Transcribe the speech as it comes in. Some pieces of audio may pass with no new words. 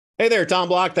Hey there, Tom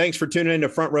Block. Thanks for tuning in to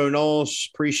Front Row Knowles.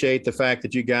 Appreciate the fact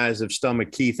that you guys have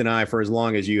stomached Keith and I for as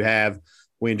long as you have.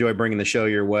 We enjoy bringing the show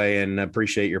your way and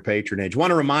appreciate your patronage.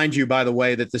 Want to remind you, by the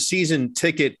way, that the season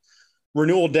ticket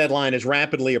renewal deadline is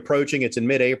rapidly approaching. It's in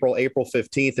mid-April, April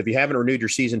 15th. If you haven't renewed your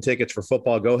season tickets for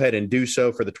football, go ahead and do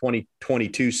so for the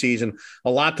 2022 season. A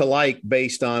lot to like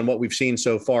based on what we've seen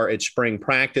so far at spring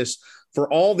practice.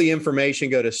 For all the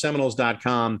information, go to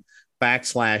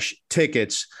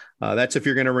Seminoles.com/tickets. That's if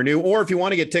you're going to renew, or if you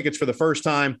want to get tickets for the first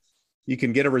time, you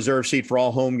can get a reserve seat for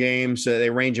all home games.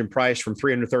 They range in price from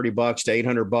 $330 to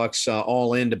 $800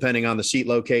 all in, depending on the seat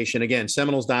location. Again,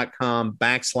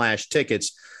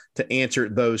 Seminoles.com/tickets to answer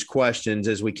those questions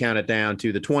as we count it down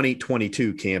to the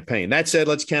 2022 campaign. That said,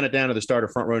 let's count it down to the start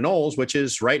of Front Row Knowles, which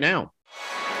is right now.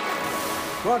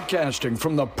 Broadcasting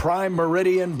from the Prime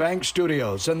Meridian Bank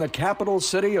Studios in the capital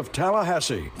city of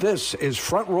Tallahassee, this is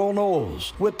Front Row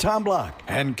Knowles with Tom Block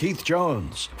and Keith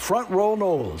Jones. Front Row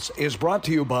Knowles is brought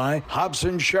to you by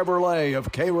Hobson Chevrolet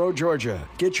of Cairo, Georgia.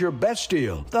 Get your best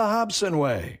deal the Hobson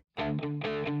way.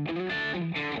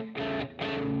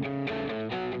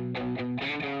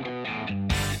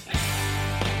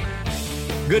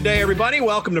 Good day, everybody.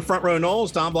 Welcome to Front Row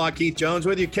Knowles. Tom Block, Keith Jones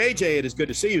with you. KJ, it is good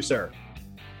to see you, sir.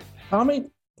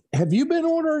 Tommy, have you been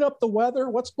ordering up the weather?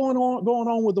 What's going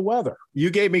on with the weather? You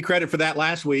gave me credit for that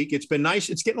last week. It's been nice.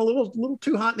 It's getting a little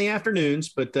too hot in the afternoons,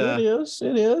 but it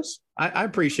is. I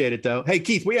appreciate it, though. Hey,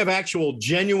 Keith, we have actual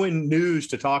genuine news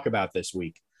to talk about this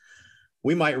week.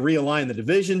 We might realign the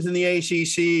divisions in the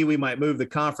ACC. We might move the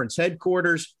conference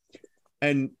headquarters,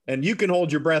 and you can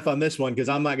hold your breath on this one because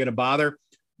I'm not going to bother.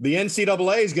 The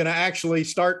NCAA is going to actually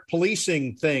start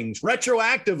policing things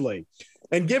retroactively.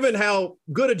 And given how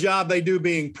good a job they do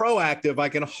being proactive, I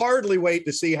can hardly wait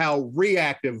to see how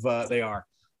reactive they are.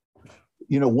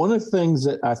 You know, one of the things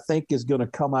that I think is going to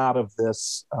come out of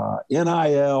this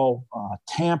NIL,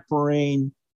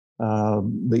 tampering,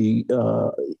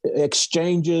 the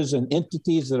exchanges and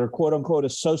entities that are, quote unquote,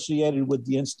 associated with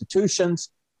the institutions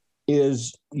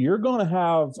is you're going to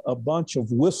have a bunch of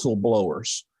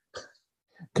whistleblowers.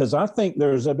 Because I think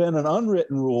there's been an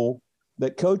unwritten rule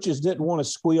that coaches didn't want to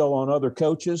squeal on other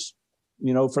coaches,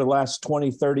 you know, for the last 20,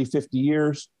 30, 50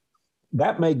 years.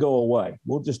 That may go away.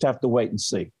 We'll just have to wait and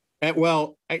see. And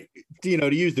to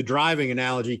use the driving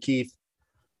analogy, Keith,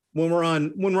 when we're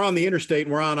on the interstate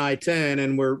and we're on I-10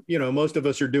 and most of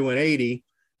us are doing 80,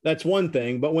 that's one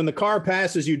thing. But when the car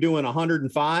passes you doing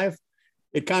 105,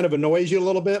 it kind of annoys you a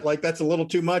little bit. Like that's a little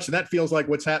too much. And that feels like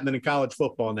what's happening in college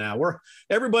football now, where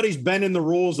everybody's bending the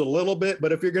rules a little bit,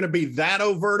 but if you're going to be that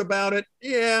overt about it,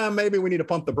 yeah, maybe we need to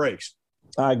pump the brakes.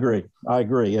 I agree.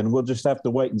 And we'll just have to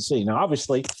wait and see. Now,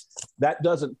 obviously that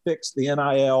doesn't fix the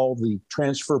NIL, the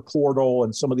transfer portal,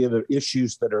 and some of the other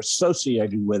issues that are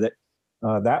associated with it.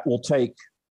 That will take,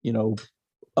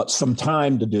 some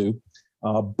time to do,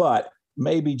 but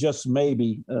maybe, just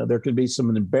maybe, there could be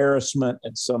some embarrassment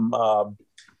and some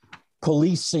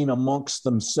policing amongst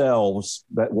themselves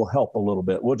that will help a little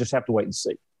bit. We'll just have to wait and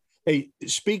see. Hey,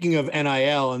 speaking of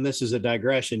NIL, and this is a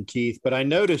digression, Keith, but I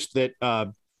noticed that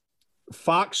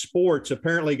Fox Sports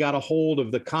apparently got a hold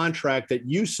of the contract that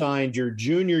you signed your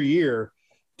junior year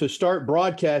to start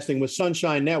broadcasting with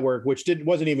Sunshine Network, which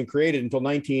wasn't even created until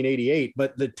 1988,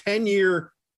 but the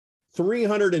 10-year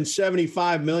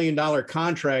 $375 million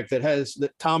contract that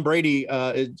Tom Brady,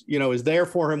 is there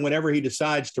for him whenever he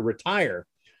decides to retire.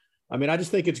 I mean, I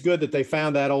just think it's good that they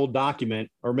found that old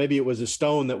document, or maybe it was a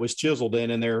stone that was chiseled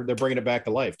in, and they're bringing it back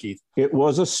to life, Keith. It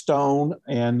was a stone,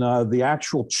 and the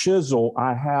actual chisel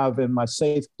I have in my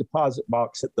safe deposit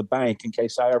box at the bank in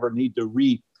case I ever need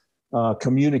to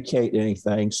communicate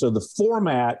anything. So the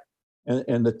format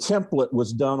and the template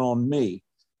was done on me.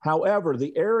 However,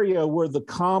 the area where the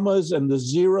commas and the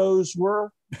zeros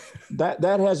were, that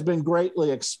has been greatly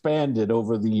expanded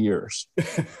over the years.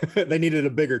 They needed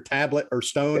a bigger tablet or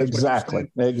stone.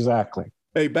 Exactly.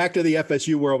 Hey, back to the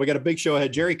FSU world. We got a big show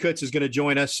ahead. Jerry Kutz is going to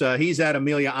join us. He's at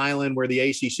Amelia Island where the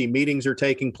ACC meetings are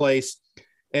taking place.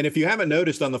 And if you haven't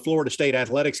noticed on the Florida State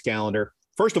athletics calendar,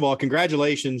 first of all,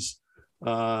 congratulations.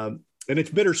 And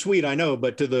it's bittersweet, I know,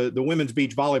 but to the women's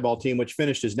beach volleyball team, which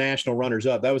finished as national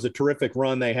runners-up. That was a terrific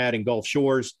run they had in Gulf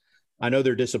Shores. I know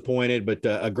they're disappointed, but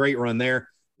a great run there.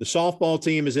 The softball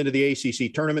team is into the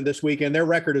ACC tournament this weekend. Their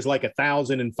record is like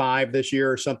 1,005 this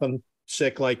year or something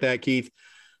sick like that, Keith.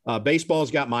 Baseball's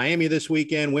got Miami this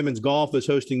weekend. Women's golf is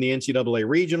hosting the NCAA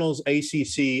regionals.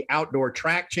 ACC outdoor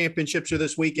track championships are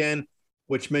this weekend,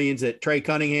 which means that Trey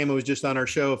Cunningham, who was just on our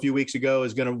show a few weeks ago,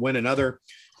 is going to win another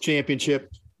championship.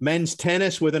 Men's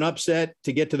tennis with an upset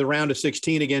to get to the round of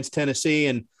 16 against Tennessee.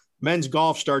 And men's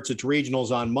golf starts its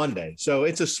regionals on Monday. So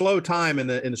it's a slow time in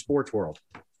the sports world.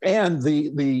 And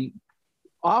the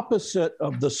opposite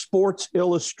of the Sports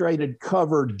Illustrated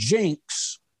cover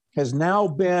jinx has now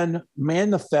been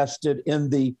manifested in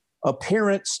the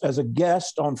appearance as a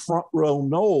guest on Front Row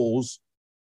Knowles,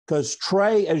 because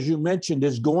Trey, as you mentioned,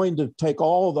 is going to take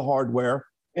all of the hardware.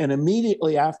 And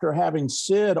immediately after having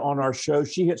Sid on our show,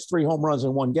 she hits 3 home runs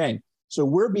in one game. So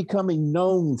we're becoming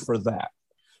known for that.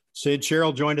 Sid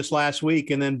Sherrill joined us last week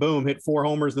and then boom, hit 4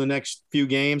 homers in the next few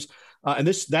games. And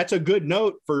that's a good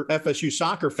note for FSU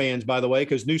soccer fans, by the way,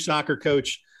 because new soccer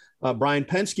coach Brian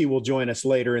Penske will join us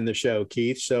later in the show,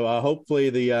 Keith. So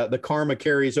hopefully the karma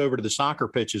carries over to the soccer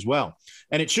pitch as well.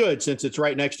 And it should, since it's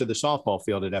right next to the softball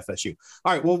field at FSU.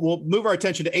 All right, we'll move our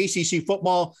attention to ACC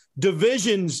football.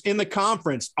 Divisions in the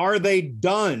conference, are they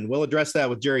done? We'll address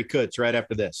that with Jerry Kutz right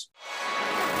after this.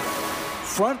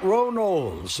 Front Row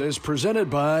Knowles is presented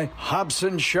by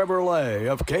Hobson Chevrolet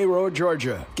of Cairo,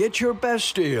 Georgia. Get your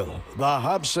best deal the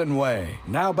Hobson way.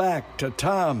 Now back to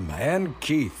Tom and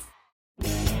Keith.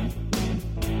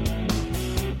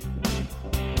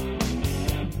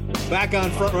 Back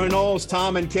on Front Row Knowles,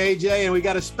 Tom and KJ, and we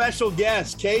got a special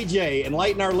guest. KJ,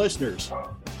 enlighten our listeners.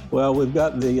 Well, we've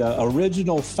got the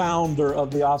original founder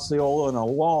of the Osceola and a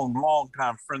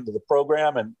long-time friend of the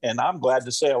program, and I'm glad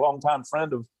to say a long-time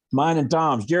friend of mine and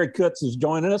Tom's. Jerry Kutz is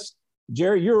joining us.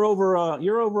 Jerry, you're over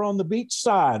on the beach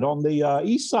side, on the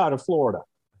east side of Florida.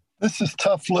 This is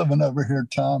tough living over here,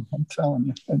 Tom. I'm telling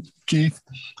you. And Keith,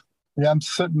 yeah, I'm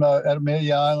sitting at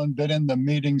Amelia Island, been in the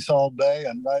meetings all day,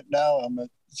 and right now I'm at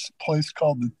this place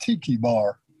called the Tiki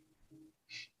Bar.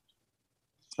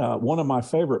 One of my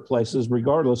favorite places,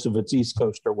 regardless if it's East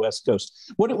Coast or West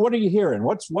Coast. What are you hearing?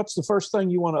 What's the first thing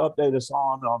you want to update us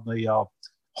on the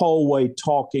hallway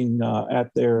talking at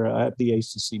the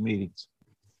ACC meetings?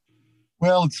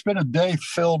 Well, it's been a day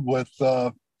filled with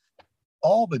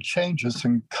all the changes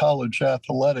in college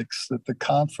athletics that the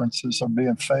conferences are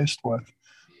being faced with.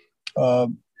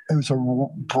 It was a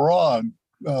broad,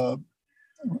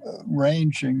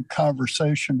 ranging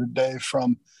conversation today,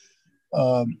 from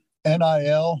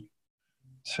NIL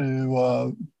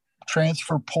to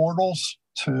transfer portals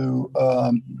to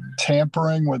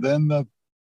tampering within the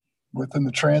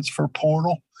transfer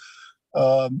portal,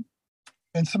 and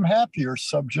some happier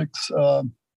subjects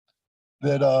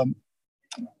that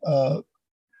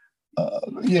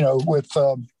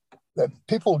that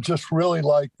people just really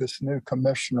like this new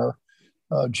commissioner,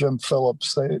 Jim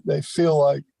Phillips. They feel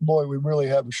like, boy, we really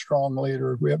have a strong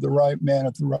leader. We have the right man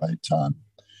at the right time.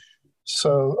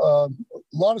 So a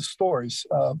lot of stories.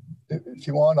 If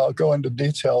you want, I'll go into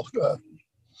detail.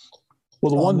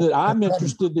 Well, the one that I'm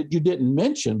interested that you didn't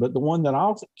mention, but the one that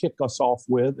I'll kick us off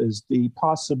with is the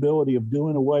possibility of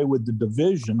doing away with the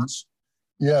divisions.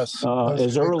 Yes.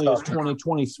 As early as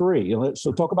 2023.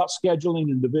 So talk about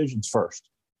scheduling and divisions first.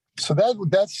 So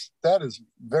that is a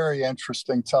very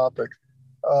interesting topic.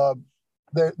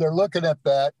 They're looking at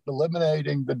that,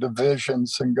 eliminating the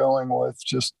divisions and going with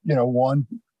just,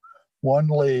 one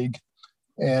league.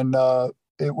 And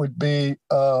it would be,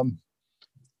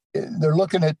 they're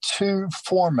looking at 2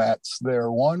 formats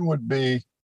there. One would be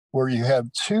where you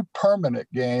have 2 permanent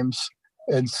games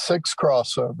and 6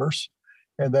 crossovers,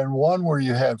 and then one where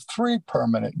you have 3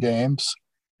 permanent games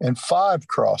and 5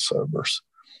 crossovers.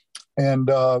 And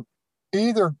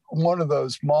either one of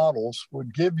those models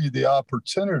would give you the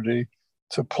opportunity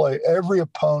to play every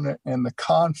opponent in the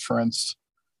conference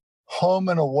home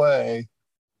and away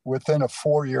within a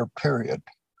 4-year period,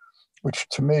 which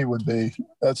to me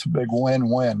that's a big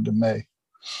win-win to me.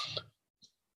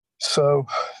 So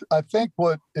I think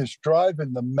what is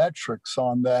driving the metrics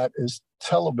on that is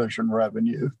television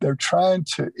revenue. They're trying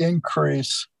to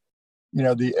increase,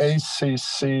 the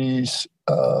ACC's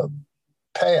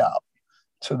payout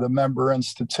to the member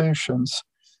institutions.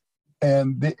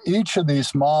 And each of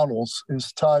these models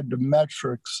is tied to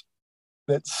metrics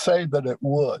that say that it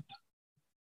would.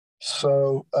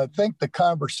 So I think the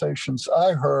conversations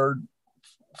I heard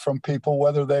from people,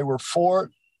 whether they were for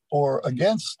it or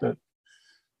against it,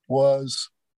 was,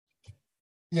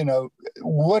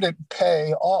 would it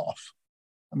pay off?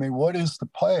 I mean, what is the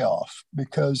payoff?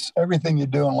 Because everything you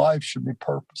do in life should be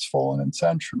purposeful and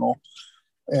intentional.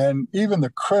 And even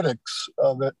the critics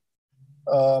of it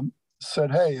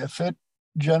said, hey, if it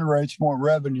generates more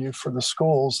revenue for the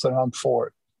schools, then I'm for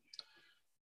it.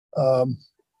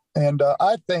 And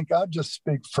I think I'll just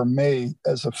speak for me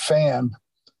as a fan.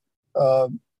 I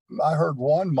heard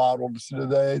one model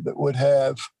today that would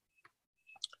have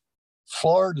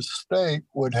Florida State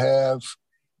would have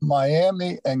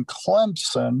Miami and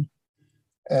Clemson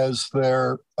as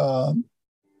their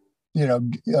you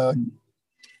know,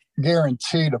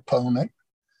 guaranteed opponent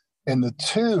in the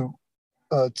two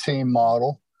team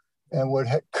model, and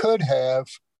could have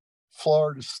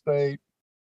Florida State,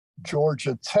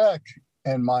 Georgia Tech,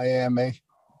 and Miami.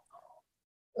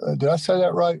 Did I say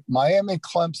that right? Miami,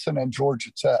 Clemson, and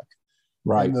Georgia Tech.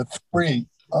 Right. And the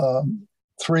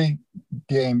three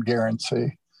game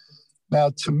guarantee.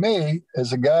 Now, to me,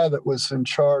 as a guy that was in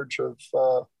charge of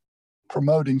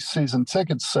promoting season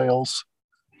ticket sales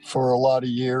for a lot of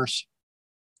years,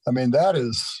 I mean,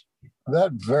 that's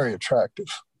very attractive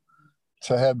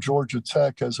to have Georgia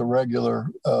Tech as a regular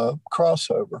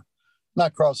crossover,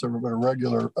 not crossover, but a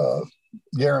regular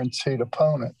guaranteed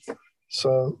opponent.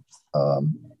 So,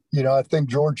 I think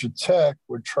Georgia Tech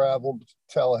would travel to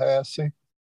Tallahassee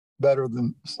better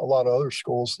than a lot of other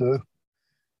schools do.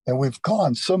 And we've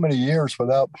gone so many years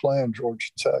without playing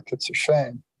Georgia Tech. It's a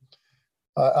shame.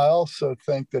 I also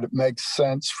think that it makes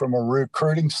sense from a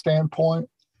recruiting standpoint.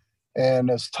 And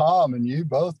as Tom and you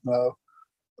both know,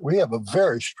 we have a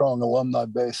very strong alumni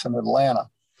base in Atlanta.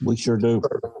 We sure do.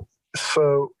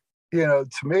 So, to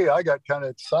me, I got kind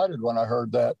of excited when I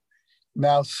heard that.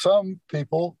 Now, some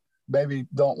people maybe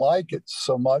don't like it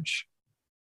so much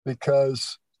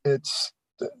because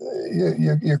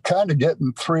you're kind of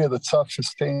getting three of the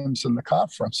toughest teams in the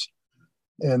conference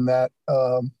in that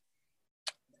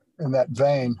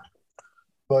vein.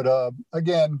 But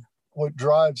again, what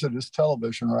drives it is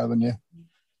television revenue.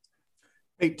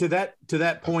 Hey, to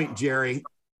that point, Jerry,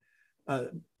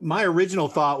 my original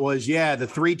thought was, the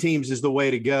three teams is the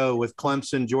way to go with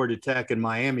Clemson, Georgia Tech, and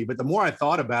Miami. But the more I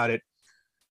thought about it,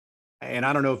 and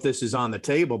I don't know if this is on the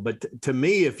table, but to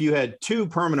me, if you had two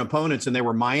permanent opponents and they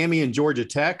were Miami and Georgia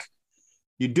Tech,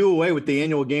 you do away with the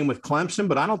annual game with Clemson.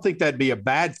 But I don't think that'd be a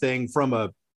bad thing from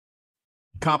a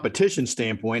competition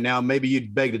standpoint. Now, maybe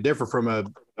you'd beg to differ from a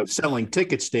selling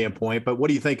ticket standpoint, but what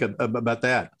do you think about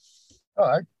that?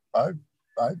 I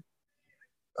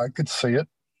could see it.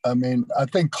 I mean, I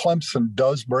think Clemson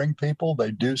does bring people.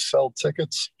 They do sell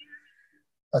tickets.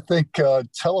 I think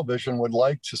television would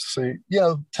like to see,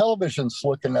 television's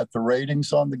looking at the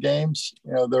ratings on the games.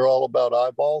 They're all about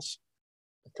eyeballs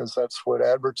because that's what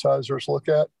advertisers look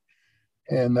at.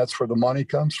 And that's where the money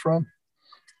comes from.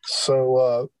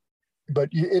 So, but,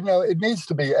 it needs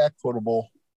to be equitable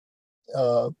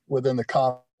within the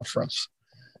conference.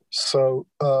 So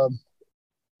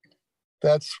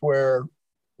that's where,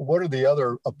 what are the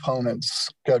other opponents'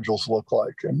 schedules look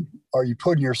like? And are you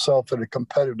putting yourself at a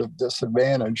competitive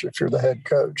disadvantage if you're the head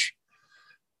coach?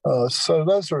 So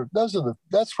that's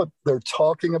what they're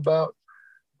talking about.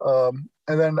 And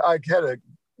then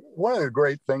one of the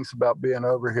great things about being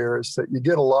over here is that you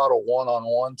get a lot of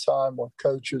one-on-one time with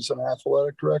coaches and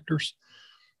athletic directors.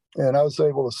 And I was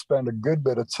able to spend a good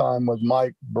bit of time with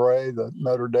Mike Bray, the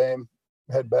Notre Dame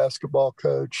head basketball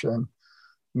coach, and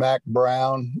Mac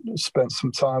Brown. Spent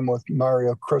some time with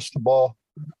Mario Cristobal.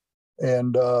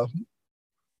 And, I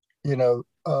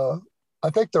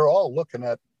think they're all looking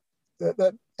at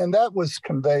that. And that was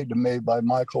conveyed to me by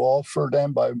Michael Alford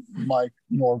and by Mike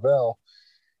Norvell,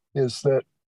 is that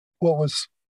what was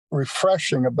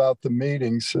refreshing about the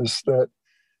meetings is that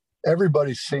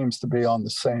everybody seems to be on the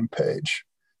same page.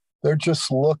 They're just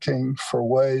looking for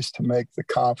ways to make the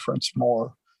conference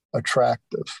more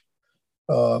attractive,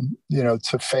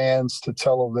 to fans, to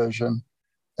television,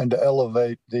 and to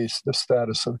elevate the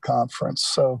status of the conference.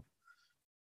 So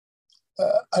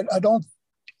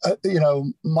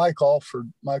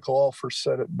Michael Alford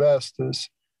said it best, is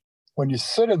when you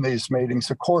sit in these meetings,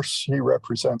 of course, he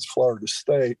represents Florida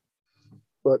State,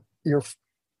 but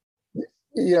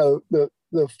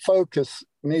the focus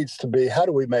needs to be, how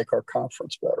do we make our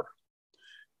conference better?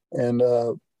 And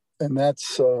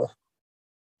that's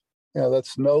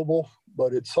that's noble,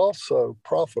 but it's also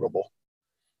profitable.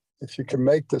 If you can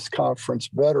make this conference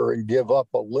better and give up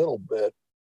a little bit,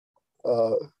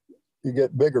 you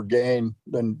get bigger gain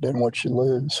than what you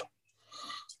lose.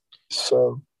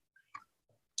 So,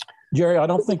 Jerry, I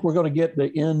don't think we're going to get the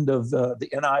end of the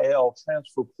NIL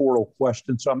transfer portal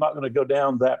question, so I'm not going to go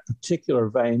down that particular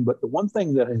vein. But the one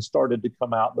thing that has started to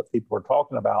come out that people are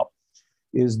talking about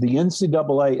is the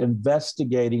NCAA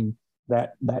investigating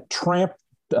that the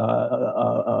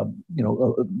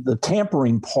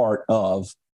tampering part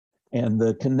of, and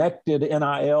the connected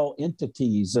NIL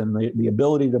entities, and the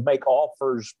ability to make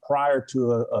offers prior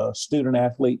to a student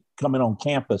athlete coming on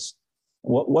campus.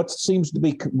 What seems to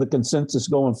be the consensus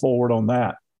going forward on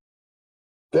that?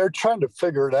 They're trying to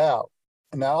figure it out.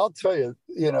 Now, I'll tell you,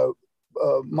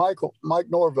 Mike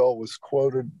Norvell was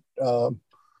quoted in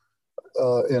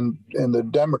the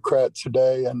Democrat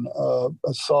today, and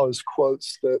I saw his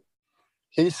quotes that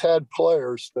he's had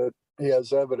players that he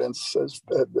has evidence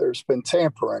that there's been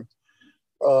tampering.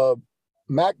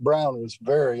 Mack Brown was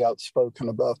very outspoken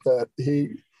about that.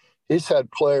 He's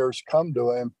had players come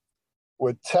to him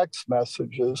with text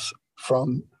messages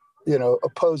from,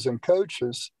 opposing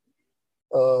coaches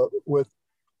with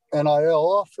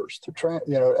NIL offers to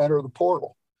enter the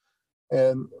portal.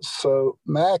 And so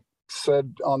Mack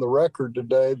said on the record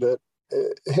today that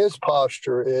his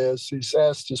posture is, he's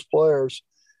asked his players,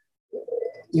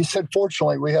 he said,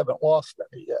 fortunately, we haven't lost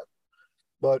any yet,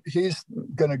 but he's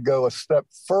going to go a step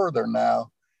further now.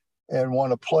 And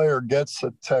when a player gets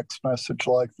a text message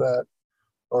like that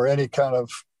or any kind of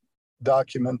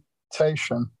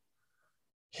documentation,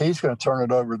 he's going to turn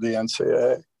it over to the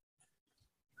NCAA.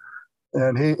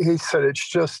 And he said it's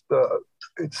just,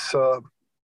 it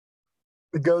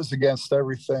goes against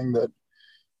everything that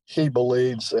he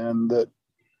believes in, that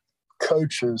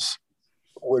coaches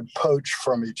would poach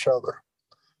from each other.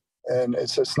 And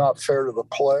it's not fair to the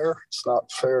player. It's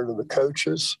not fair to the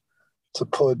coaches to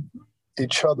put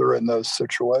each other in those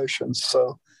situations.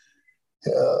 So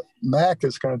Mack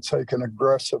is going to take an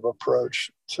aggressive approach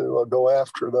to go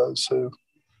after those who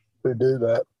do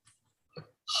that.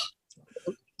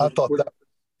 I thought that,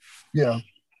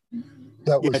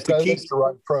 that was the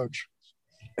right approach.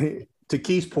 To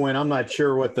Keith's point, I'm not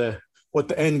sure what the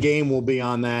end game will be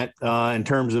on that in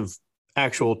terms of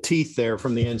actual teeth there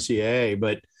from the NCAA,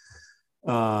 but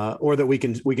or that we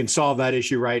can solve that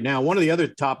issue right now. One of the other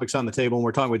topics on the table, and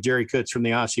we're talking with Jerry Kutz from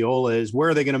the Osceola, is where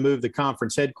are they going to move the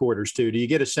conference headquarters to? Do you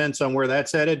get a sense on where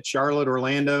that's headed? Charlotte,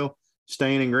 Orlando,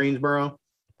 staying in Greensboro?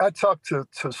 I talked to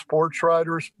sports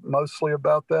writers mostly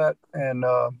about that, and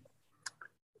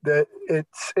that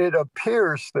it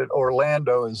appears that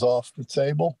Orlando is off the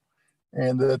table,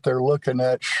 and that they're looking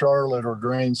at Charlotte or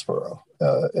Greensboro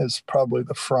as probably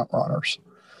the front runners.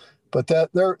 But that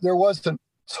there wasn't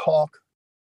talk.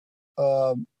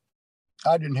 I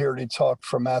didn't hear any talk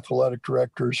from athletic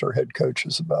directors or head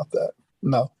coaches about that.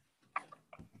 No.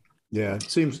 Yeah, it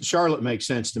seems Charlotte makes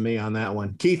sense to me on that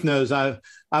one. Keith knows I've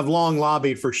long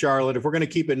lobbied for Charlotte. If we're going to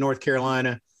keep it in North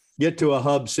Carolina, get to a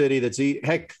hub city that's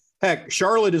heck,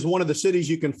 Charlotte is one of the cities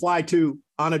you can fly to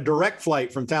on a direct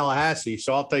flight from Tallahassee.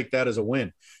 So I'll take that as a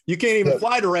win. You can't even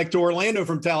fly direct to Orlando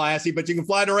from Tallahassee, but you can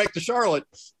fly direct to Charlotte.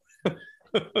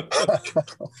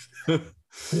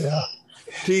 Yeah.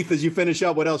 Keith, as you finish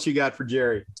up, what else you got for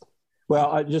Jerry? Well,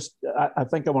 I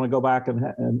think I want to go back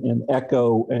and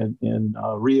echo and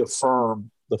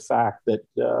reaffirm the fact that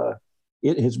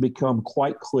it has become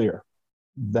quite clear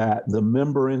that the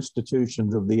member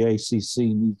institutions of the ACC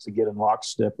needs to get in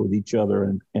lockstep with each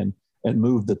other and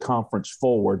move the conference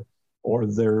forward, or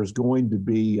there's going to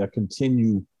be a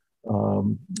continued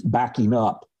backing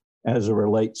up as it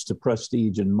relates to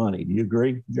prestige and money. Do you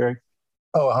agree, Jerry?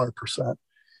 Oh, 100%.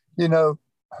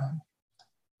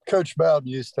 Coach Bowden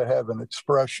used to have an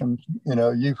expression,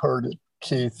 you've heard it,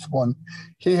 Keith, when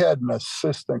he had an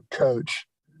assistant coach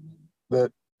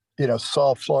that,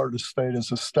 saw Florida State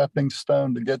as a stepping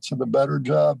stone to get to the better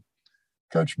job.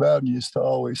 Coach Bowden used to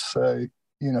always say,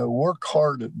 work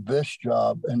hard at this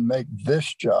job and make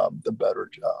this job the better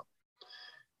job.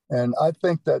 And I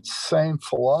think that same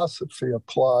philosophy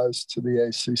applies to the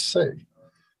ACC.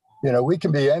 We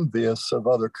can be envious of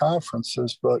other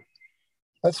conferences, but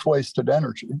that's wasted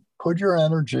energy. Put your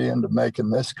energy into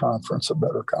making this conference a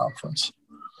better conference.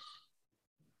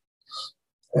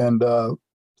 And I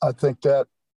think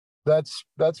that's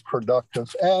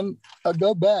productive. And I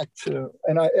go back to,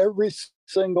 every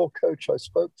single coach I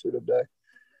spoke to today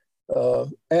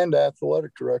and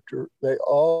athletic director, the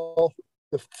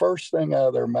first thing out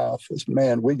of their mouth is,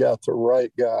 man, we got the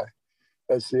right guy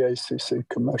as the ACC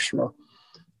commissioner.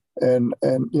 And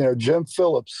Jim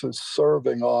Phillips is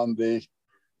serving on the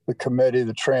committee,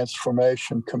 the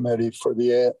transformation committee for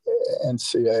the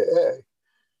NCAA.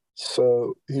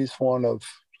 So he's one of,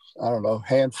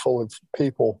 handful of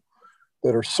people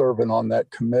that are serving on that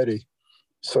committee.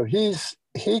 So he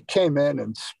came in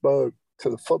and spoke to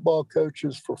the football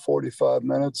coaches for 45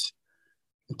 minutes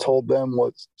and told them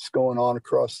what's going on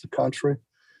across the country.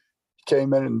 He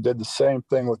came in and did the same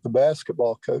thing with the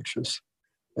basketball coaches.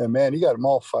 And man, he got them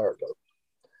all fired up.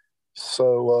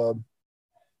 So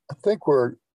I think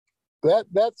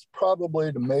that's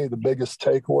probably, to me, the biggest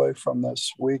takeaway from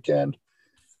this weekend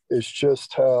is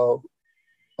just how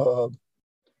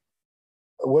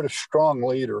what a strong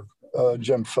leader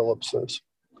Jim Phillips is.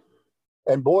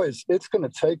 And boys, it's going to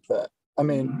take that.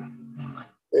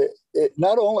 It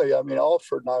not only,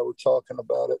 Alfred and I were talking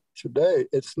about it today,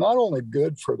 it's not only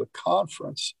good for the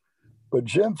conference, but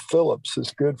Jim Phillips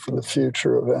is good for the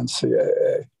future of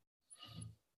NCAA.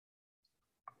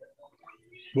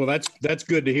 Well, that's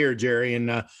good to hear, Jerry.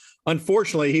 And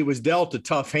unfortunately, he was dealt a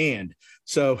tough hand.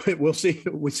 So we'll see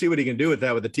what he can do with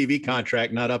that with the TV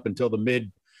contract not up until the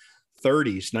mid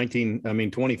 30s,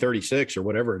 2036 or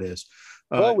whatever it is.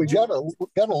 Well, we got a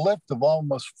lift of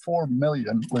almost 4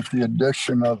 million with the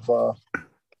addition of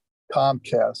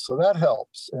Comcast, so that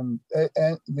helps. And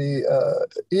the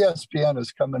ESPN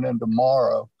is coming in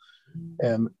tomorrow,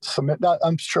 and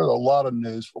I'm sure a lot of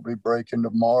news will be breaking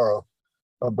tomorrow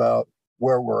about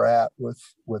where we're at with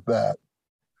that.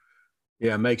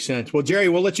 Yeah, makes sense. Well, Jerry,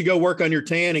 we'll let you go work on your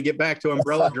tan and get back to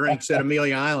umbrella drinks at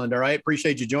Amelia Island. All right,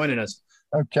 appreciate you joining us.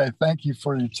 Okay, thank you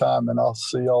for your time, and I'll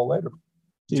see y'all later.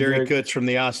 Jerry Kutz from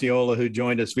the Osceola, who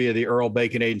joined us via the Earl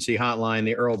Bacon Agency hotline,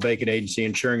 the Earl Bacon Agency,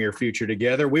 ensuring your future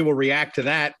together. We will react to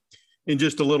that in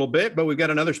just a little bit, but we've got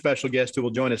another special guest who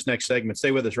will join us next segment.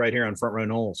 Stay with us right here on Front Row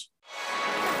Noles.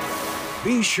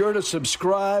 Be sure to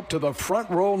subscribe to the Front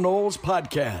Row Noles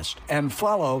podcast and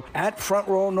follow at Front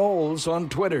Row Noles on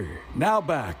Twitter. Now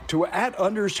back to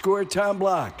 @_Tom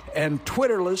Block and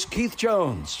Twitterless Keith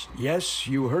Jones. Yes,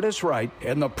 you heard us right,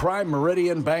 in the Prime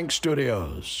Meridian Bank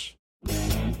Studios.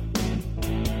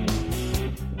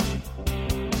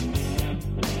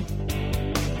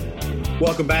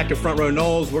 Welcome back to Front Row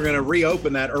Noles. We're going to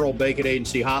reopen that Earl Bacon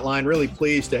Agency hotline. Really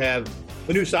pleased to have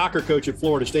the new soccer coach at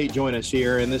Florida State join us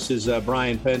here, and this is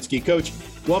Brian Pensky. Coach,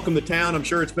 welcome to town. I'm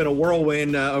sure it's been a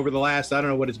whirlwind over the last, I don't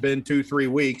know what it's been, 2-3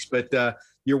 weeks, but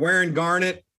you're wearing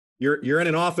garnet. You're in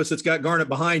an office that's got garnet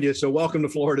behind you, so welcome to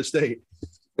Florida State.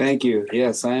 Thank you.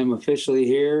 Yes, I am officially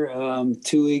here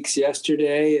 2 weeks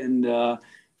yesterday, and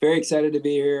very excited to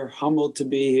be here, humbled to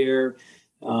be here.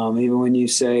 Even when you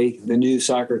say the new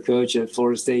soccer coach at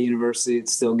Florida State University, it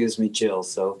still gives me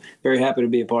chills. So very happy to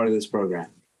be a part of this program.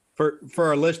 For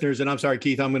our listeners, and I'm sorry,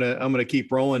 Keith, I'm gonna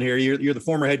keep rolling here. You're the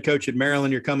former head coach at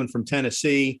Maryland. You're coming from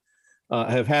Tennessee,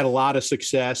 have had a lot of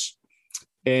success,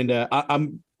 and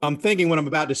I'm thinking what I'm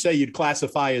about to say you'd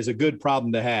classify as a good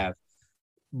problem to have.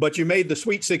 But you made the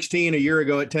Sweet 16 a year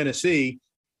ago at Tennessee.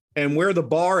 And where the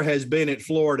bar has been at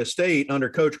Florida State under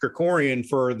Coach Krikorian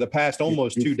for the past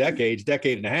almost 2 decades,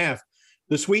 decade and a half,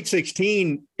 the Sweet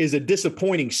 16 is a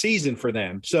disappointing season for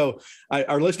them. So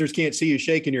our listeners can't see you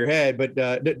shaking your head, but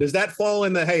does that fall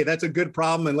in the, hey, that's a good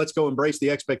problem and let's go embrace the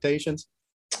expectations?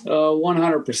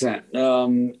 100%.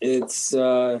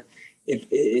 If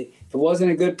it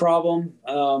wasn't a good problem,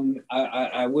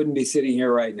 I wouldn't be sitting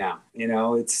here right now. You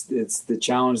know, it's the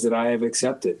challenge that I have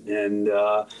accepted. And,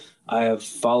 I have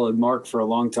followed Mark for a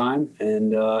long time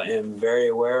and am very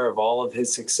aware of all of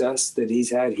his success that he's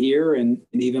had here and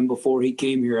even before he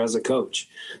came here as a coach.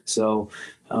 So,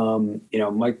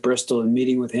 Mike Bristol, in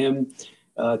meeting with him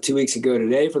 2 weeks ago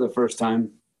today for the first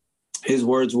time, his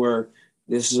words were,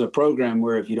 this is a program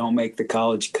where if you don't make the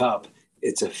College Cup,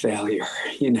 it's a failure,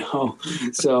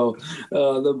 So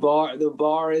the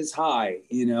bar is high,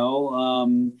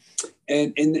 and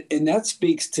that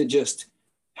speaks to just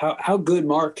how good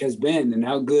Mark has been and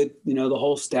how good, the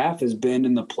whole staff has been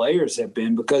and the players have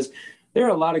been, because there are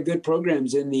a lot of good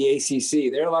programs in the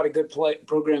ACC. There are a lot of good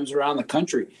programs around the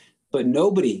country, but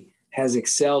nobody has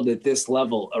excelled at this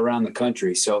level around the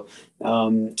country. So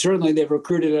certainly they've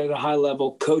recruited at a high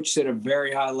level, coached at a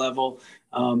very high level,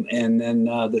 and then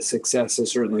the success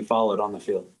has certainly followed on the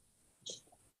field.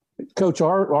 Coach,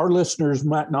 our listeners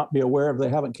might not be aware if they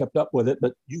haven't kept up with it,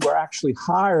 but you were actually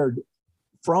hired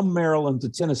from Maryland to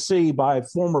Tennessee by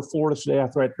former Florida State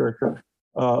Athletic Director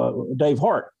Dave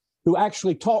Hart, who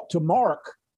actually talked to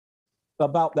Mark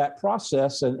about that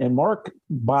process. And Mark,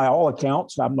 by all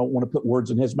accounts, I don't want to put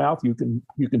words in his mouth, you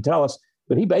can tell us,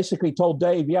 but he basically told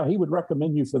Dave, yeah, he would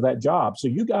recommend you for that job. So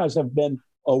you guys have been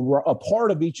a part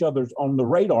of each other's on the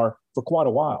radar for quite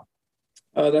a while.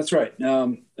 That's right.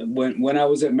 When I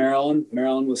was at Maryland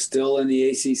was still in the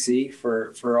ACC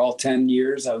for all 10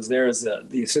 years. I was there as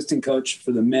the assistant coach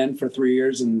for the men for 3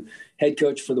 years and head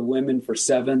coach for the women for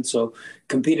 7. So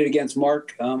competed against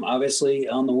Mark, obviously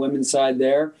on the women's side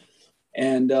there.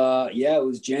 And it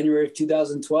was January of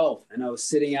 2012. And I was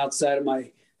sitting outside of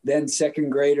my then second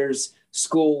grader's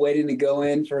school waiting to go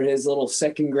in for his little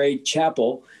second grade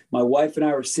chapel. My wife and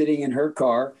I were sitting in her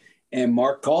car and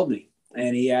Mark called me.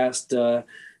 And he asked, do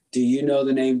you know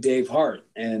the name Dave Hart?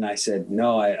 And I said,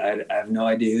 no, I have no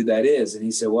idea who that is. And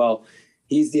he said, well,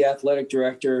 he's the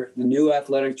new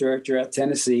athletic director at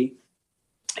Tennessee.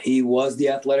 He was the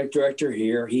athletic director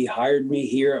here. He hired me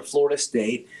here at Florida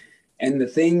State. And the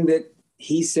thing that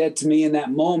he said to me in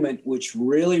that moment, which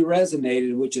really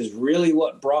resonated, which is really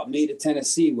what brought me to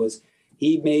Tennessee, was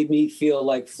he made me feel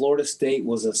like Florida State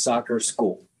was a soccer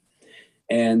school.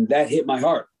 And that hit my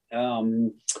heart.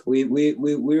 We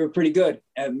were pretty good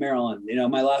at Maryland. You know,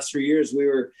 my last 3 years, we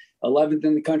were 11th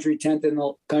in the country, 10th in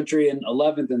the country, and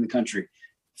 11th in the country.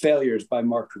 Failures by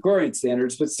Mark Krikorian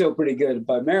standards, but still pretty good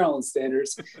by Maryland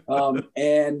standards.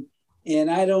 And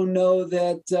I don't know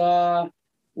that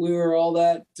we were all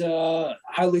that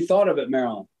highly thought of at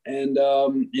Maryland. And,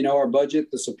 you know, our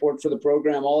budget, the support for the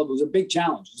program, all of it was a big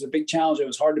challenge. It was a big challenge. It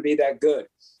was hard to be that good.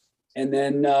 And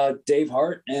then Dave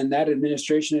Hart and that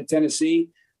administration at Tennessee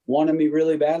wanted me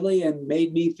really badly and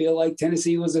made me feel like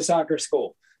Tennessee was a soccer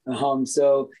school.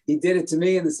 So he did it to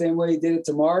me in the same way he did it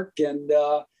to Mark. And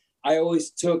I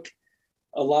always took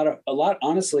a lot of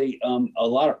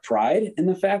pride in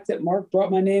the fact that Mark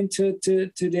brought my name to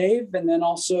Dave, and then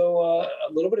also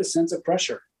a little bit of sense of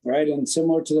pressure, right? And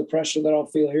similar to the pressure that I'll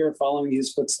feel here following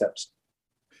his footsteps.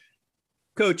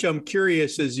 Coach, I'm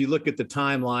curious, as you look at the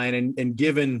timeline and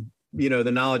given, you know,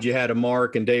 the knowledge you had of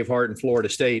Mark and Dave Hart in Florida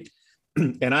State,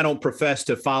 and I don't profess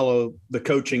to follow the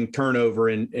coaching turnover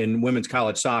in women's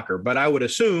college soccer, but I would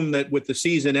assume that with the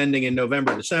season ending in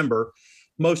November, December,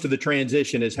 most of the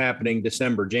transition is happening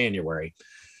December, January.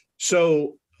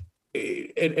 So,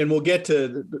 and we'll get to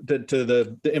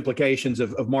the implications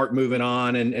of Mark moving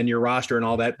on and your roster and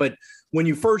all that. But when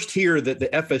you first hear that the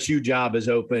FSU job is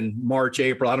open March,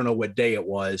 April, I don't know what day it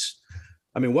was.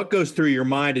 I mean, what goes through your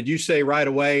mind? Did you say right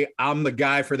away, I'm the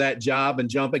guy for that job and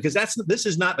jump? Because this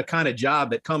is not the kind of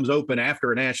job that comes open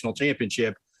after a national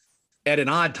championship at an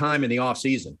odd time in the off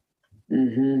season.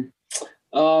 Mm-hmm.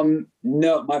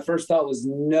 No, my first thought was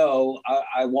no,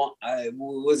 I want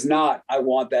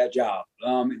that job.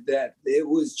 That it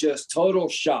was just total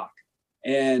shock.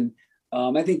 And,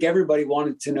 I think everybody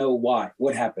wanted to know why,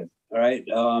 what happened. All right.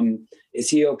 Is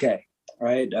he okay?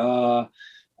 Right.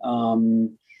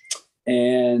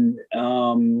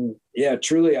 Yeah,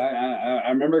 truly, I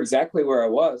remember exactly where I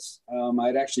was.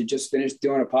 I'd actually just finished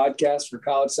doing a podcast for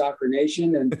College Soccer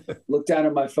Nation and looked down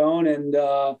at my phone and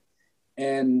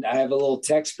I have a little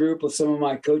text group with some of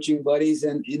my coaching buddies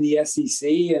in the SEC,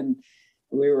 and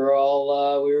we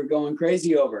were going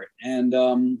crazy over it.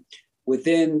 And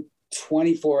within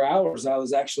 24 hours, I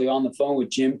was actually on the phone with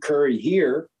Jim Curry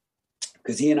here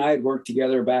because he and I had worked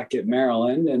together back at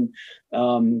Maryland, and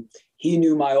he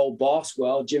knew my old boss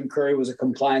well. Jim Curry was a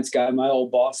compliance guy. My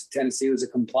old boss at Tennessee was a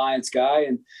compliance guy,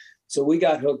 and so we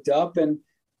got hooked up and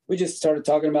we just started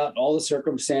talking about all the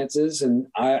circumstances, and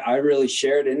I really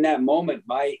shared in that moment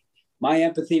my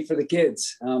empathy for the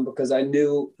kids because I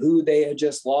knew who they had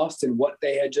just lost and what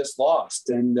they had just lost,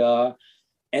 and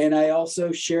I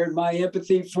also shared my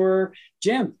empathy for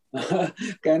Jim,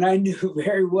 and I knew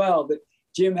very well that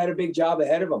Jim had a big job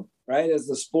ahead of him, right, as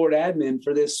the sport admin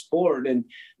for this sport, and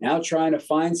now trying to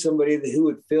find somebody who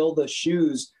would fill the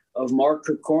shoes of Mark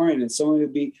Krikorian and someone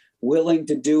who'd be willing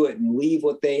to do it and leave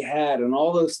what they had and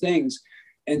all those things.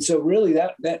 And so really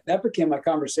that became my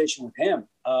conversation with him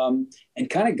and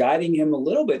kind of guiding him a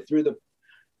little bit through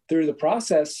the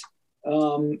process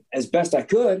as best I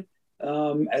could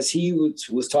as he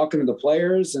was talking to the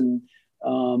players. And,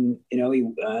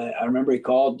 I remember he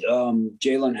called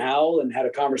Jalen Howell and had a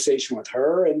conversation with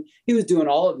her, and he was doing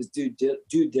all of his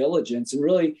due diligence and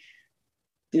really,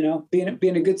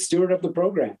 being a good steward of the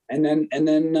program. And then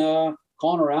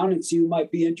calling around and see who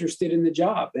might be interested in the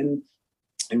job. And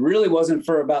it really wasn't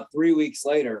for about 3 weeks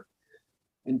later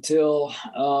until,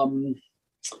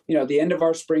 the end of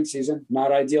our spring season.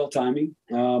 Not ideal timing.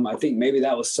 I think maybe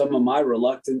that was some of my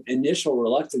initial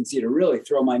reluctancy to really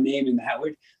throw my name in the hat.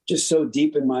 We're just so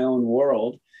deep in my own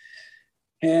world.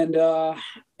 And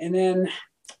then,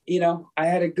 I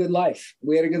had a good life.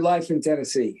 We had a good life in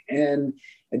Tennessee, and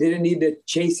I didn't need to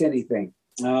chase anything.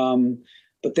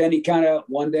 But then he kind of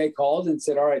one day called and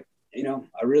said, all right,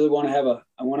 I really want to have a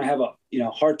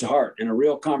heart to heart and a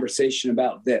real conversation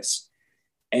about this.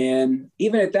 And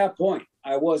even at that point,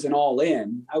 I wasn't all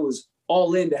in. I was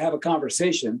all in to have a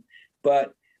conversation,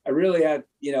 but I really had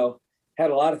a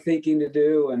lot of thinking to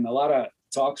do and a lot of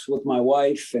talks with my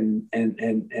wife and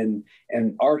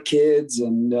our kids.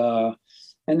 And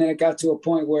then it got to a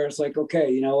point where it's like, okay,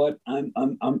 you know what?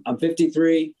 I'm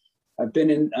 53. I've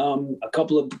been in a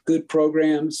couple of good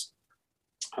programs.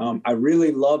 I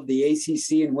really love the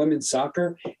ACC and women's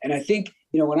soccer. And I think,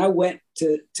 when I went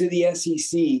to the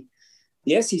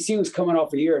SEC was coming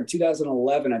off a year in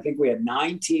 2011. I think we had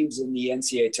 9 teams in the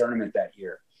NCAA tournament that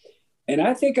year. And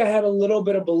I think I had a little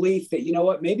bit of belief that,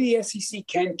 maybe the SEC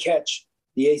can catch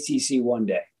the ACC one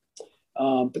day.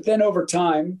 But then over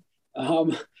time,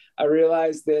 I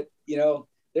realized that,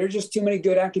 there are just too many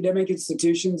good academic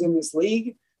institutions in this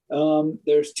league.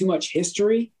 There's too much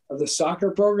history of the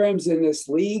soccer programs in this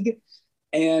league.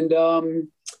 And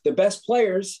the best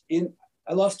players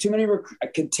lost too many. I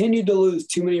continued to lose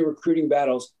too many recruiting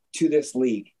battles to this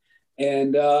league,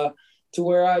 and to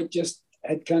where I just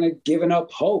had kind of given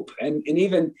up hope. And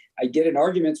even I get in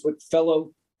arguments with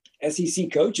fellow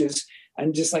SEC coaches.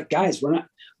 I'm just like, guys, we're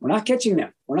not catching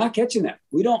them. We're not catching them.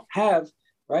 We don't have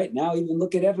right now. Even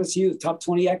look at FSU, the top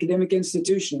 20 academic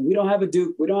institution. We don't have a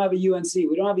Duke. We don't have a UNC.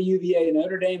 We don't have a UVA, a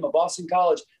Notre Dame, a Boston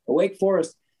College, a Wake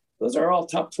Forest. Those are all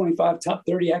top 25, top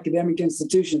 30 academic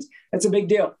institutions. That's a big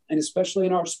deal, and especially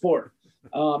in our sport.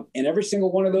 And every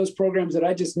single one of those programs that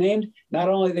I just named, not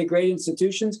only are they great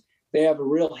institutions, they have a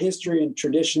real history and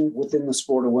tradition within the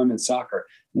sport of women's soccer,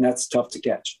 and that's tough to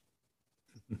catch.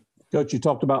 Coach, you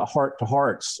talked about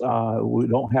heart-to-hearts. We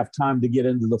don't have time to get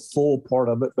into the full part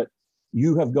of it, but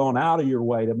you have gone out of your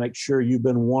way to make sure you've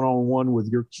been one-on-one with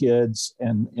your kids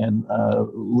and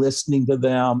listening to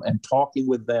them and talking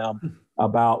with them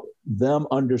about them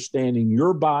understanding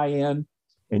your buy-in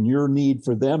and your need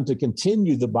for them to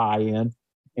continue the buy-in.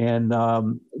 And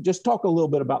just talk a little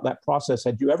bit about that process.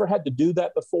 Had you ever had to do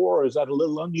that before, or is that a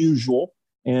little unusual?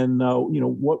 And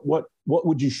what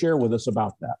would you share with us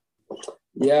about that?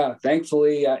 Yeah,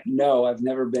 thankfully, no, I've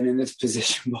never been in this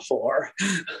position before.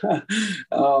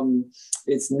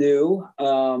 It's new.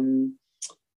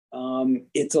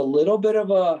 It's a little bit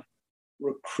of a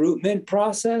recruitment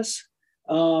process.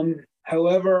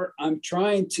 However, I'm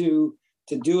trying to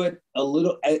do it a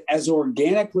little as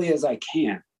organically as I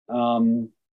can.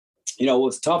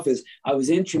 What's tough is I was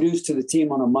introduced to the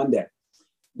team on a Monday.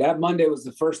 That Monday was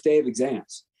the first day of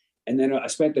exams. And then I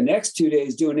spent the next 2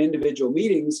 days doing individual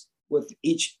meetings with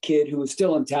each kid who was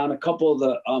still in town. A couple of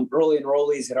the early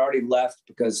enrollees had already left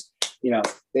because,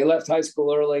 they left high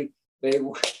school early. They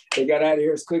got out of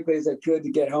here as quickly as they could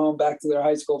to get home, back to their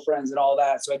high school friends and all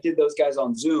that. So I did those guys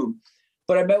on Zoom,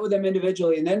 but I met with them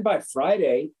individually. And then by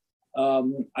Friday,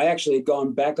 I actually had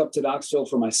gone back up to Knoxville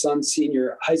for my son's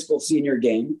high school senior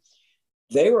game.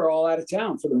 They were all out of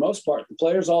town for the most part. The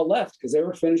players all left because they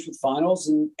were finished with finals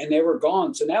and they were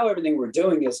gone. So now everything we're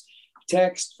doing is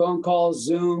text, phone calls,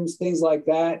 Zooms, things like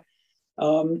that.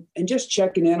 And just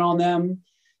checking in on them,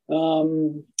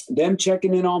 them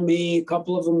checking in on me. A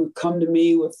couple of them have come to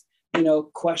me with,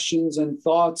 questions and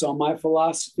thoughts on my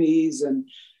philosophies. And,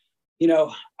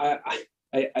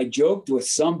 I joked with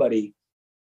somebody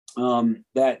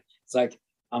that it's like,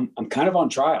 I'm kind of on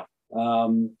trial.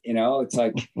 It's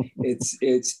like,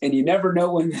 it's, and you never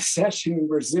know when the session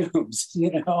resumes,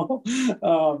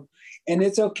 and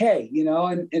it's okay,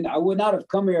 and I would not have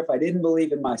come here if I didn't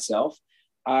believe in myself.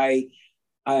 I'm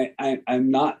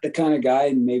not the kind of guy,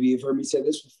 and maybe you've heard me say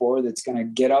this before, that's going to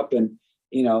get up and,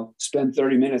 spend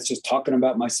 30 minutes just talking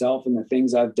about myself and the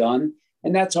things I've done.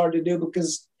 And that's hard to do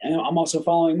because I'm also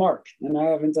following Mark and I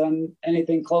haven't done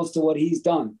anything close to what he's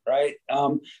done. Right.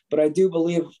 But I do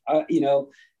believe,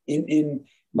 in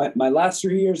my last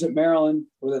 3 years at Maryland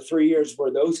were the 3 years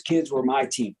where those kids were my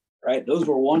team, right? Those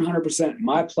were 100%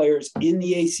 my players in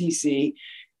the ACC,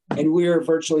 and we were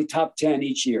virtually top 10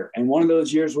 each year. And one of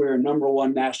those years we were number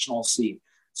one national seed.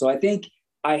 So I think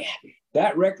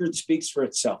that record speaks for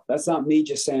itself. That's not me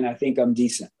just saying I think I'm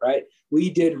decent, right? We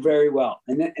did very well.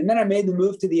 And then I made the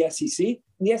move to the SEC.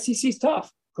 And the SEC is tough,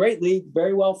 great league,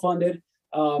 very well funded,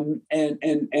 and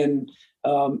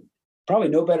probably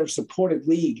no better supported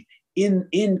league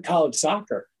in college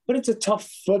soccer, but it's a tough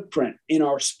footprint in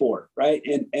our sport, right?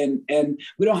 And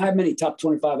we don't have many top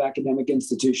 25 academic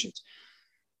institutions,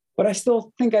 but I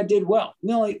still think I did well.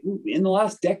 In the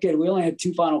last decade, we only had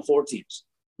 2 Final Four teams.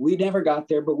 We never got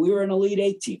there, but we were an Elite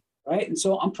Eight team, right? And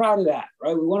so I'm proud of that,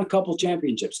 right? We won a couple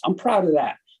championships. I'm proud of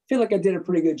that. I feel like I did a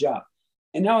pretty good job.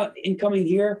 And now in coming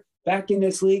here, back in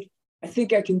this league, I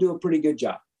think I can do a pretty good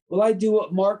job. Will I do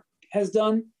what Mark has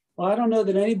done? Well, I don't know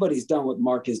that anybody's done what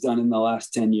Mark has done in the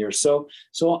last 10 years. So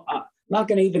I'm not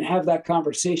going to even have that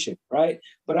conversation, right?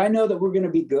 But I know that we're going to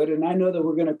be good, and I know that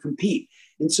we're going to compete.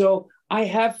 And so I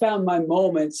have found my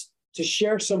moments to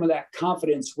share some of that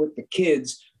confidence with the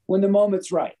kids when the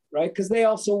moment's right? Because they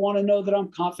also want to know that I'm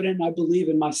confident and I believe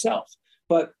in myself.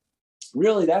 But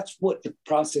really, that's what the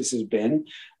process has been.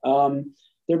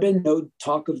 There have been no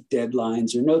talk of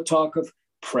deadlines or no talk of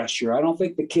pressure. I don't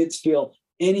think the kids feel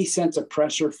any sense of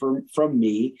pressure from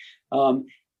me.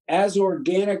 As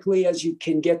organically as you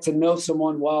can get to know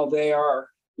someone while they are,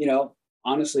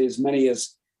 honestly, as many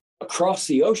as across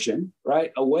the ocean,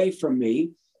 right, away from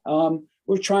me,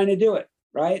 we're trying to do it,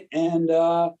 right? And,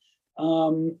 I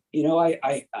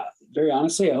very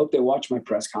honestly, I hope they watched my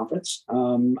press conference.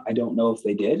 I don't know if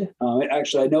they did.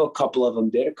 Actually, I know a couple of them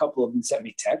did. A couple of them sent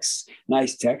me texts,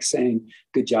 nice texts saying,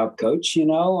 "Good job, coach."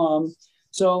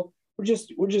 So we're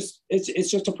just,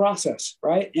 it's just a process,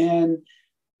 right? And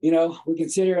we can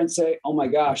sit here and say, oh my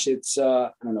gosh, it's, I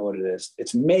don't know what it is.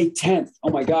 It's May 10th. Oh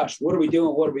my gosh, what are we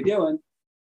doing? What are we doing?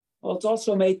 Well, it's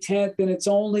also May 10th, and it's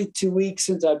only 2 weeks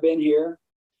since I've been here,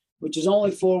 which is only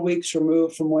 4 weeks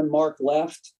removed from when Mark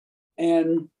left.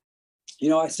 And,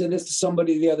 I said this to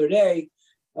somebody the other day.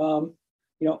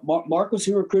 Mark was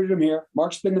who recruited him here.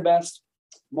 Mark's been the best.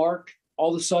 Mark,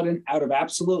 all of a sudden, out of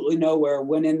absolutely nowhere,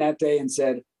 went in that day and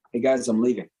said, hey, guys, I'm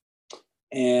leaving.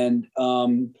 And,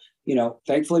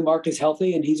 thankfully, Mark is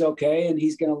healthy and he's okay and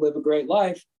he's going to live a great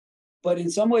life. But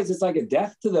in some ways, it's like a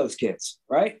death to those kids,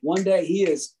 right? One day he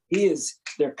is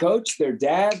their coach, their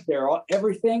dad, their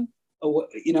everything,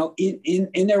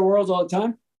 in their worlds all the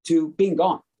time, to being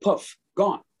gone, poof,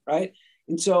 gone, right?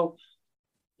 And so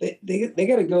they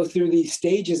got to go through these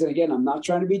stages. And again, I'm not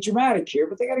trying to be dramatic here,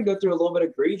 but they got to go through a little bit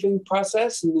of grieving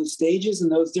process and those stages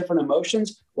and those different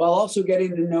emotions while also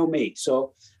getting to know me.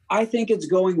 So I think it's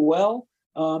going well.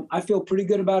 I feel pretty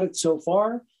good about it so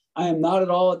far. I am not at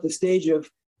all at the stage of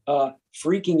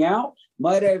freaking out.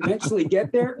 Might I eventually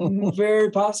get there? Very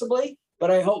possibly,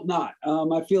 but I hope not.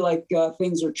 I feel like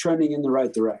things are trending in the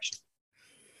right direction.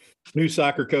 New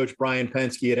soccer coach Brian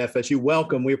Pensky at FSU.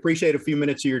 Welcome. We appreciate a few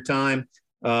minutes of your time.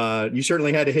 You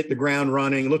certainly had to hit the ground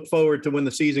running. Look forward to when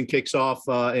the season kicks off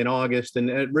in August,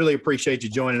 and really appreciate you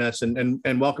joining us,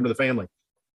 and welcome to the family.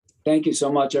 Thank you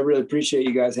so much. I really appreciate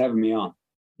you guys having me on.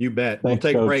 You bet. Thanks,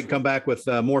 we'll take Coach. a break, come back with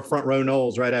more Front Row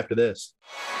Noles right after this.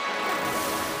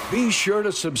 Be sure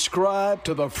to subscribe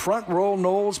to the Front Row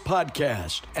Noles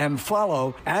podcast and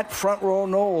follow at Front Row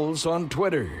Noles on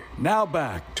Twitter. Now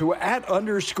back to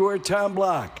 @_Tom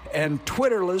Block and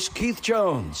Twitterless Keith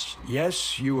Jones.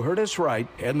 Yes, you heard us right,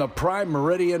 in the Prime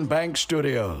Meridian Bank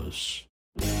Studios.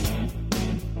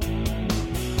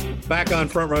 Back on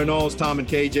Front Row Noles, Tom and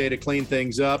KJ to clean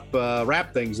things up,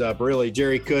 wrap things up, really.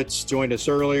 Jerry Kutz joined us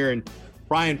earlier, and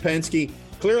Brian Pensky.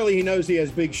 Clearly, he knows he has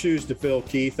big shoes to fill,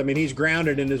 Keith. I mean, he's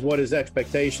grounded in what his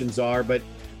expectations are, but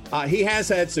he has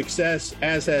had success,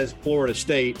 as has Florida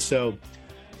State. So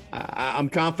I'm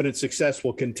confident success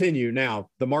will continue. Now,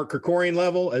 the Mark Krikorian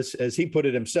level, as he put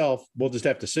it himself, we'll just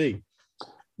have to see.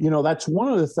 That's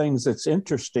one of the things that's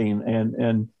interesting.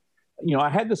 And I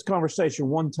had this conversation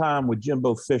one time with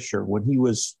Jimbo Fisher when he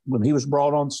was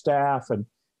brought on staff, and,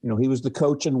 he was the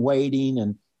coach in waiting,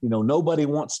 and, nobody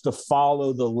wants to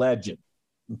follow the legend.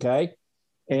 Okay.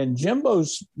 And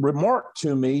Jimbo's remark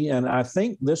to me, and I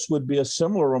think this would be a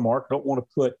similar remark. Don't want to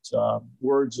put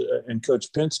words in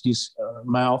Coach Penske's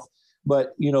mouth,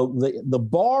 but, the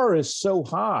bar is so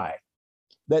high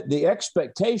that the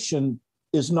expectation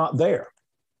is not there.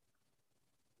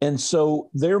 And so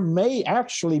there may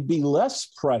actually be less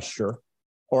pressure,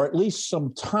 or at least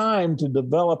some time to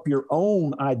develop your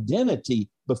own identity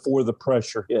before the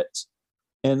pressure hits.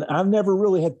 And I've never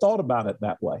really had thought about it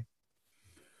that way.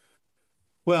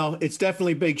 Well, it's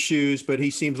definitely big shoes, but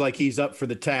he seems like he's up for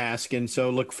the task, and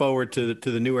so look forward to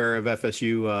the new era of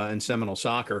FSU and Seminole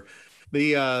soccer.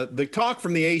 The talk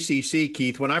from the ACC,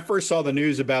 Keith, when I first saw the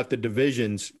news about the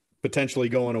divisions potentially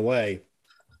going away,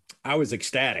 I was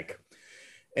ecstatic.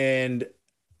 And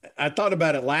I thought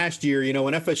about it last year,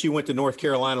 when FSU went to North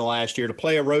Carolina last year to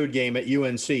play a road game at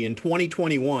UNC in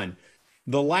 2021.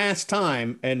 The last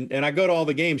time, and I go to all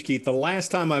the games, Keith, the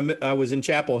last time I was in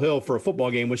Chapel Hill for a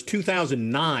football game was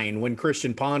 2009 when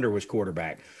Christian Ponder was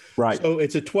quarterback. Right. So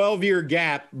it's a 12-year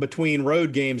gap between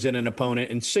road games and an opponent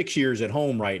and 6 years at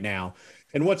home right now.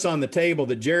 And what's on the table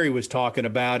that Jerry was talking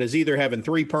about is either having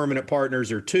 3 permanent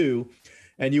partners or 2,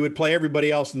 and you would play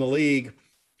everybody else in the league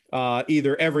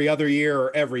either every other year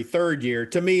or every third year.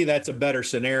 To me, that's a better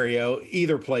scenario,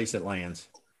 either place it lands.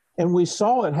 And we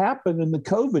saw it happen in the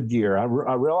COVID year. I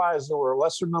realized there were a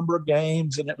lesser number of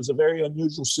games, and it was a very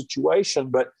unusual situation.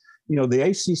 But, the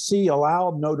ACC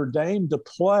allowed Notre Dame to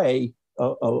play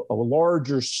a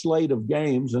larger slate of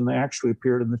games, and they actually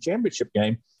appeared in the championship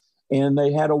game. And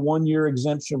they had a 1-year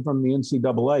exemption from the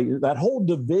NCAA. That whole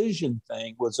division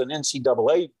thing was an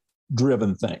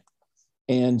NCAA-driven thing.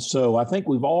 And so I think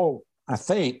we've all,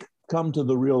 come to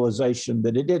the realization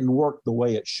that it didn't work the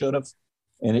way it should have.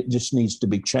 And it just needs to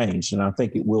be changed, and I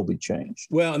think it will be changed.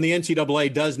 Well, and the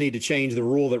NCAA does need to change the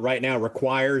rule that right now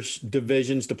requires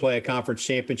divisions to play a conference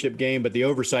championship game, but the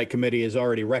Oversight Committee has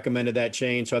already recommended that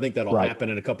change, so I think that'll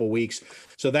happen in a couple of weeks.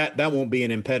 So that won't be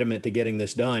an impediment to getting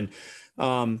this done.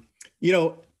 As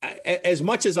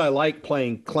much as I like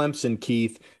playing Clemson,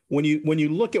 Keith, when you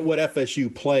look at what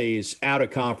FSU plays out of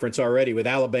conference already with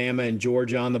Alabama and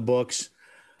Georgia on the books,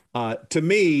 to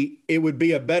me, it would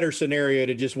be a better scenario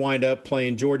to just wind up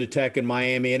playing Georgia Tech and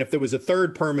Miami. And if there was a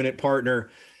third permanent partner,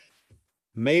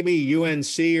 maybe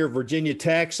UNC or Virginia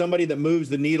Tech, somebody that moves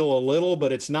the needle a little,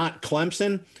 but it's not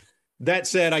Clemson. That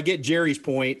said, I get Jerry's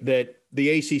point that the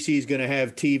ACC is going to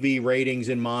have TV ratings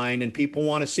in mind, and people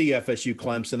want to see FSU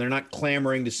Clemson. They're not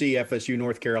clamoring to see FSU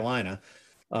North Carolina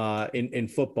in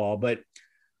football. But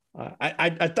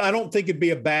I don't think it'd be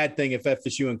a bad thing if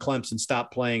FSU and Clemson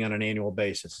stop playing on an annual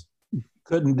basis.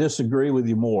 Couldn't disagree with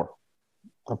you more.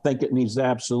 I think it needs to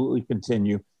absolutely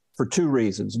continue for two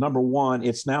reasons. Number one,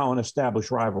 it's now an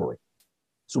established rivalry.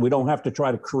 So we don't have to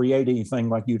try to create anything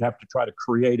like you'd have to try to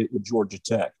create it with Georgia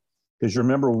Tech. Because you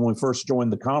remember when we first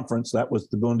joined the conference, that was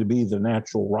going to be the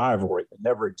natural rivalry. It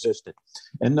never existed.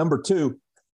 And number two,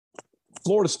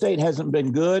 Florida State hasn't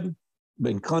been good.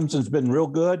 Clemson's been real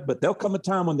good, but there'll come a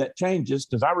time when that changes,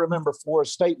 because I remember Florida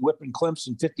State whipping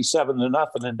Clemson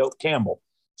 57-0 in Doak Campbell.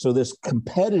 So this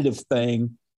competitive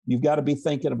thing, you've got to be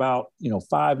thinking about,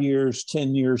 5 years,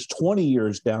 10 years, 20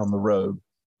 years down the road,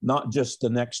 not just the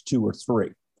next 2 or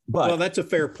 3. But, well, that's a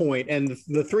fair point. And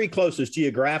the three closest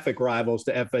geographic rivals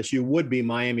to FSU would be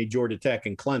Miami, Georgia Tech,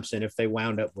 and Clemson if they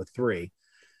wound up with 3.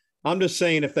 I'm just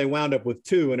saying if they wound up with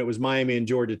 2 and it was Miami and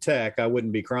Georgia Tech, I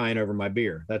wouldn't be crying over my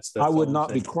beer. That's I would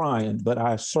not be crying, but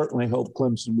I certainly hope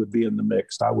Clemson would be in the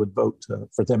mix. I would vote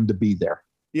for them to be there.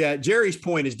 Yeah, Jerry's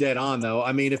point is dead on, though.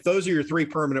 I mean, if those are your 3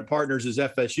 permanent partners as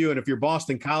FSU, and if you're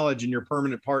Boston College and your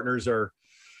permanent partners are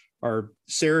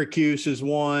Syracuse is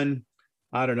one,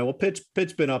 I don't know. Well,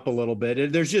 Pitt's been up a little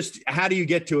bit. There's just, how do you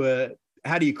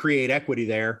create equity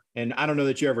there? And I don't know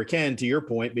that you ever can, to your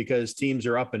point, because teams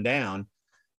are up and down.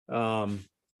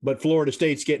 But Florida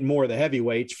State's getting more of the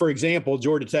heavyweights. For example,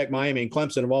 Georgia Tech, Miami, and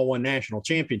Clemson have all won national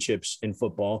championships in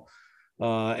football.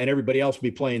 And everybody else will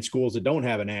be playing schools that don't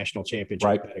have a national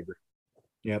championship pedigree.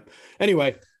 Yep.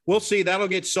 Anyway, we'll see. That'll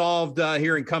get solved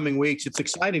here in coming weeks. It's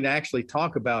exciting to actually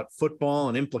talk about football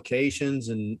and implications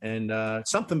and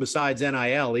something besides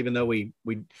NIL, even though we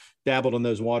dabbled in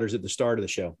those waters at the start of the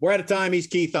show. We're out of time. He's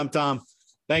Keith. I'm Tom.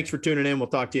 Thanks for tuning in. We'll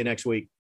talk to you next week.